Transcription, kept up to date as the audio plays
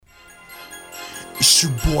Issue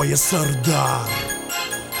boy सरदार।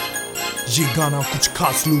 ये गाना कुछ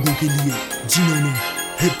खास लोगों के लिए जिन्होंने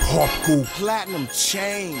हिप हॉप को Platinum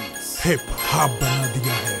chains. हिप हॉप बना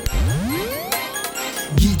दिया है।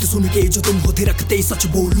 गीत सुन के जो तुम होते रखते, सच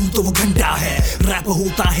बोलूं तो वो घंटा है। रैप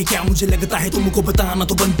होता है क्या मुझे लगता है, तुमको बताना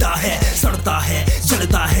तो बनता है। सड़ता है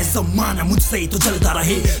जलता है जमाना, मुझसे तो जलता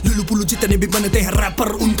रहे। लुलु पुलु जितने भी बनते हैं रैपर,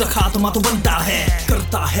 उनका खात्मा तो बनता है।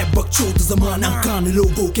 करता है बकचोद जमाना, कान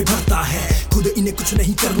लोगों के भरता है। खुद इन्हें कुछ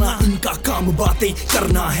नहीं करना, इनका काम बातें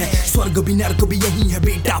करना है। स्वर्ग भी नर्क भी यही है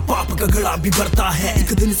बेटा, पाप का घड़ा भी भरता है।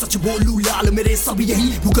 एक दिन सच बोलूं लाल मेरे सब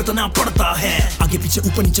यही भुगतना पड़ता है। आगे पीछे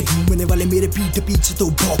ऊपर नीचे घूमने वाले मेरे पीठ पीछे तो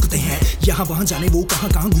भौंकते हैं। यहाँ वहाँ जाने वो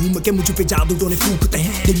कहाँ घूम के मुझ पे जादू टोने फूकते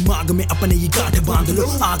हैं। दिमाग में अपने ये गांठ बांध लो,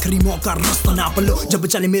 आखिरी मौका रास्ता नाप लो। जब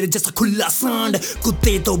चले मेरे जैसा खुला सांड,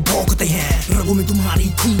 कुत्ते तो भौंकते हैं। रगों में तुम्हारी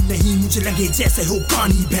खून नहीं, मुझे लगे जैसे हो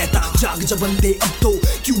पानी बहता। जाग जब बंदे अब तो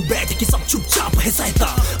क्यों बैठ के सब चुपचाप है सहता।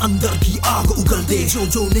 अंदर की आग उगल दे,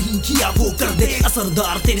 जो नहीं किया वो कर दे।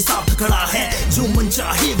 असरदार तेरे साथ खड़ा है, जो मन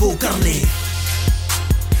चाहे वो कर ले।